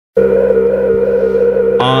I'm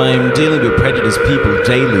dealing with prejudiced people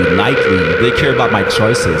daily, nightly. They care about my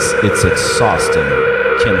choices. It's exhausting.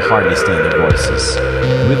 Can hardly stand their voices.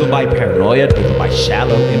 Driven by paranoia, driven by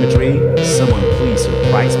shallow imagery. Someone please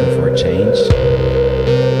surprise me for a change.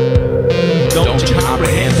 Don't you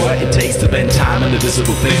comprehend what it takes to bend time in the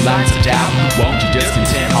visible thin lines of doubt? Won't you just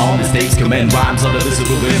contend all mistakes, commend rhymes on the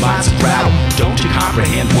visible thin lines of drought? Don't you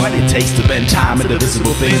comprehend what it takes to bend time in the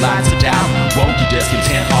visible thin lines of doubt? Won't you just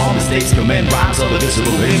contend all mistakes, commend rhymes on the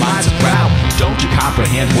visible thin lines of drought? Don't you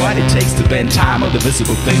comprehend what it takes to bend time on the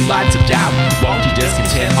visible thin lines of doubt? Won't you just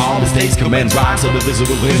contend all mistakes, commend rhymes on the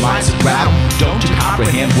visible thin lines of drought? Don't you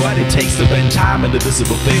comprehend what it takes to bend time in the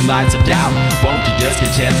visible thin lines of doubt? Won't you just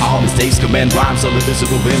contend all mistakes, commend rhymes on the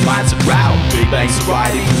visible thin lines of drought? Big bang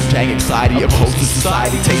sobriety, Wu-Tang anxiety, opposed to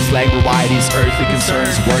society, taste flag varieties, earthly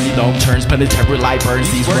concerns, worldly known terms, planetary light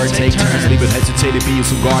burns, these words take turns, leaving hesitated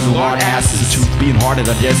beings who guard no hard asses, the truth being hard and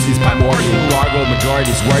digest these primordial, gargoyle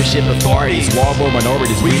majorities, worship authorities, warlord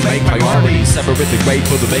minorities, remake priorities, separate the great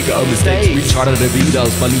for the maker of mistakes, recharted the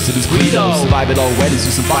vetoes, by lucid credos, survive it all weddings,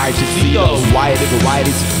 use some fire to Cheetos, wide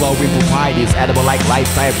varieties, flowing proprieties, edible like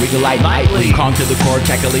lifestyle, regal like nightly, conquer the core,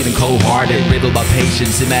 calculating cold-hearted, riddled by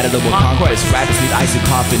patience, inedible conquest, rappers need icy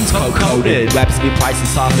coffins, coat-coated, rappers need prices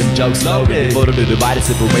softened, jokes loaded, voted to divided,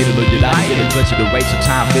 separated, or united, in touch of the racial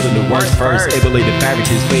time, feeling the worst first, ablated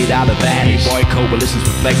favorites fade out of vanish, boy coalitions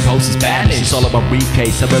reflect posters banish, it's all about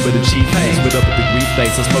briefcase, however the chief face, with up with the grief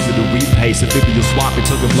face, I spoke to the reef pace, amphibious swamp, and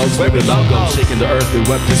took a blow, swearing logo, shaking the earth, and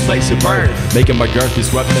wept this place of birth, making my girth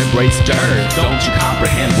disrupt and embrace dirt. Don't you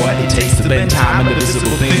comprehend what it takes to bend time in the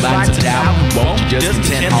visible thin lines of doubt? Won't you just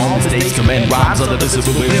contend all mistakes, commend rhymes on the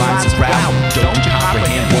visible thin lines of drought? Don't you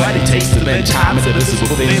comprehend what it takes to bend time in the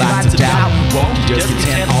visible thin lines of doubt? Won't you just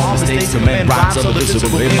contend all mistakes, commend rhymes on the visible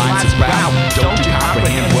thin lines of drought? Don't you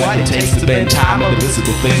comprehend what it takes to bend time in the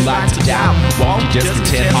visible thin lines of doubt? Won't you just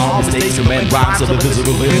contend all mistakes, commend rhymes on the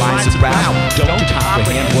visible thin lines of drought? Don't you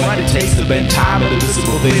comprehend what it takes to bend time in the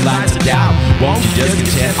visible thin lines of doubt? Won't you just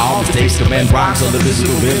contend all mistakes, commend rhymes on the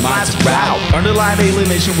visible thin lines of drought? Underline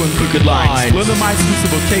alienation with crooked lines, limit my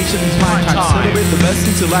exclusive vocation is prime time, celebrate the best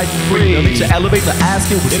things to life free, no need to elevate the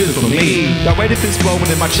asking what it is for me. Got ready fist blowing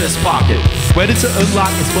in my chest pocket, ready to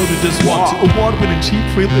unlock and slow to this walk, to award with a cheap,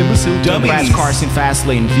 free, imbecile dummy. Crash cars in fast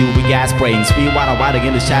lane, fuel with gas brains, speed while I'm riding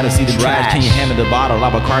in the shadow, see the trash. Can you hand me the bottle?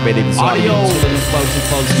 I'm a carbonated audio,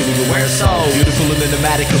 flows, giving you where so beautiful and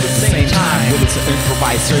enigmatic at the same time, willing to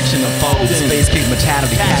improvise, searching the fold, space cave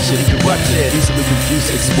mentality, passion corrupted, easily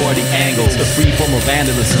confused, exploiting angles, the free form of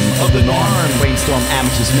vandalism of the norm, brainstorm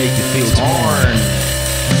amateurs make you feel torn.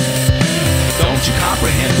 Don't you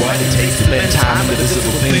comprehend what it takes to bend time in the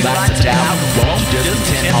visible thin lines of doubt? Won't you just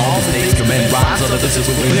contend all mistakes, commend rhymes on the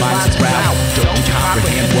visible thin lines of drought? Don't you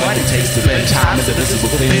comprehend what it takes to bend time in the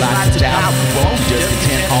visible thin lines of doubt? Won't you just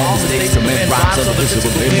contend all mistakes, commend rhymes on the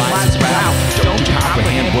visible thin lines of drought? Don't you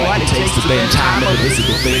comprehend what it takes to bend time in the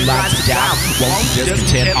visible thin lines of doubt? Won't you just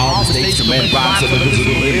contend all mistakes, commend rhymes on the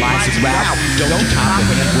visible thin lines of drought? Don't you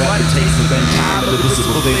comprehend what it takes to bend time in the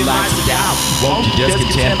visible thin lines of doubt? Won't you just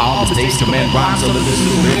contend all mistakes, commend rhymes on the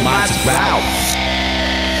visible thin lines of drought?